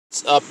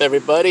What's up,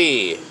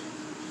 everybody?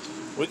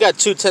 We got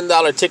two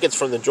 $10 tickets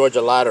from the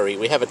Georgia Lottery.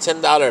 We have a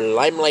 $10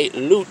 Limelight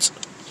Loot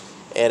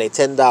and a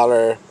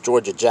 $10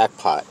 Georgia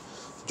Jackpot.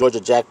 Georgia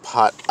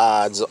Jackpot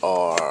odds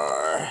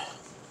are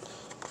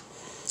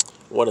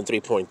 1 in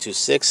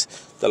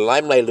 3.26. The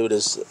Limelight Loot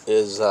is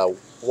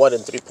 1 in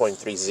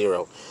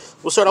 3.30.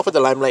 We'll start off with the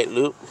Limelight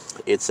Loot.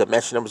 It's a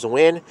match numbers and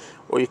win,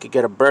 or you could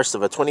get a burst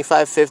of a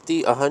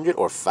 $25, $50, $100,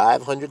 or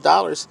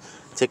 $500.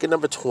 Ticket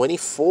number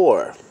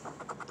 24.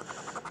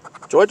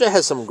 Georgia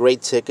has some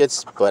great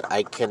tickets, but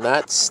I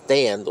cannot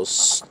stand those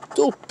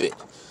stupid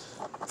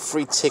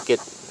free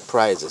ticket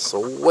prizes. It's a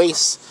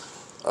waste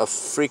of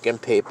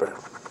freaking paper.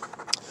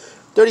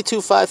 32,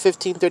 5,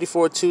 15,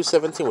 34, 2,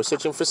 17. We're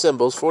searching for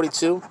symbols.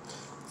 42,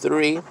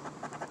 3,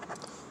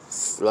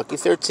 lucky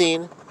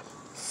 13,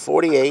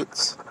 48,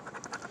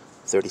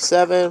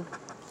 37,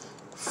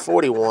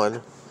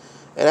 41.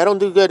 And I don't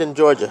do good in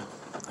Georgia.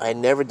 I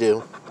never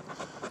do.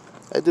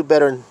 I do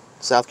better in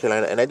South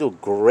Carolina, and I do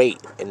great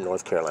in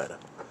North Carolina.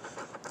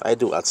 I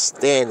do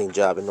outstanding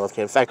job in North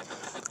Carolina. In fact,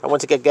 I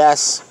went to get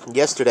gas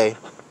yesterday,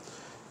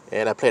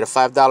 and I played a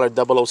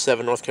 $5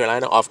 007 North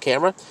Carolina off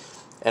camera,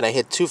 and I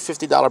hit two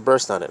 $50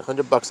 bursts on it,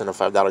 $100 on a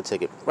 $5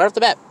 ticket. Right off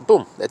the bat,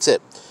 boom, that's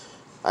it.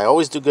 I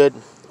always do good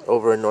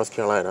over in North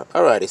Carolina.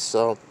 Alrighty,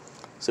 so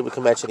see if we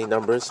can match any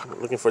numbers.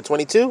 We're looking for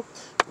 22.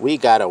 We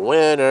got a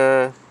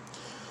winner.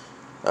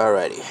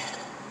 Alrighty.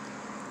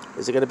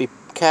 Is it going to be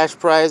cash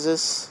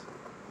prizes?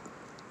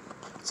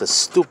 It's a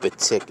stupid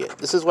ticket.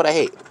 This is what I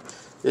hate.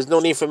 There's no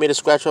need for me to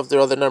scratch off their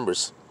other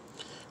numbers.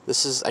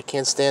 I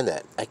can't stand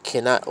that. I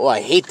cannot. Oh, I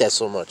hate that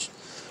so much.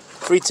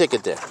 Free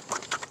ticket there.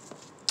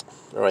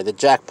 All right, the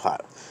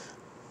jackpot.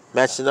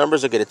 Match the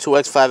numbers or get a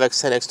 2x,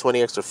 5x, 10x,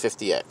 20x, or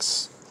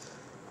 50x.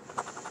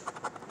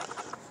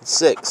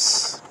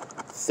 6,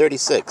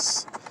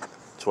 36,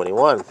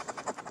 21,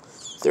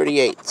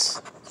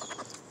 38,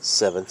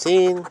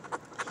 17,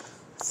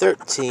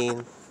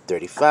 13,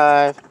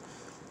 35,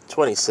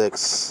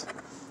 26,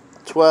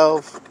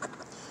 12,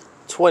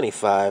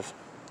 25,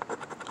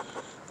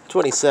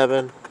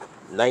 27,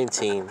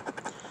 19,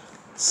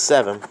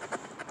 7,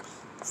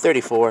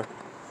 34,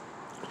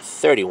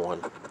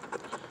 31,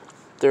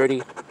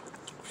 30,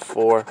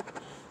 4,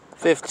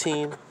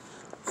 15,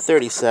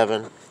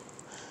 37,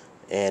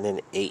 and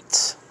an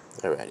 8.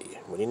 Alrighty,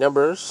 winning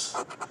numbers.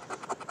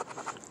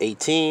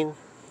 18,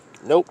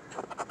 nope.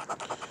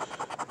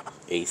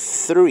 A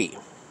 3,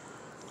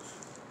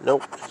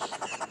 nope.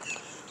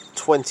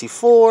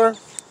 24,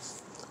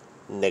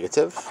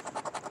 negative.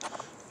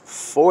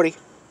 40,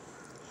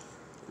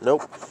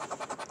 nope.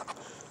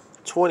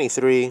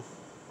 23,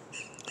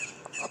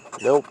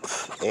 nope.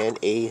 And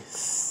a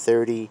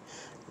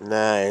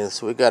 39.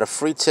 So we got a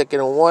free ticket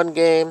in one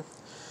game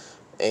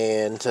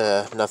and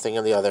nothing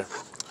in the other.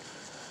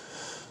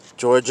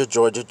 Georgia,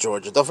 Georgia,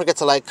 Georgia. Don't forget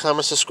to like,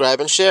 comment,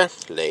 subscribe, and share.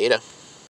 Later.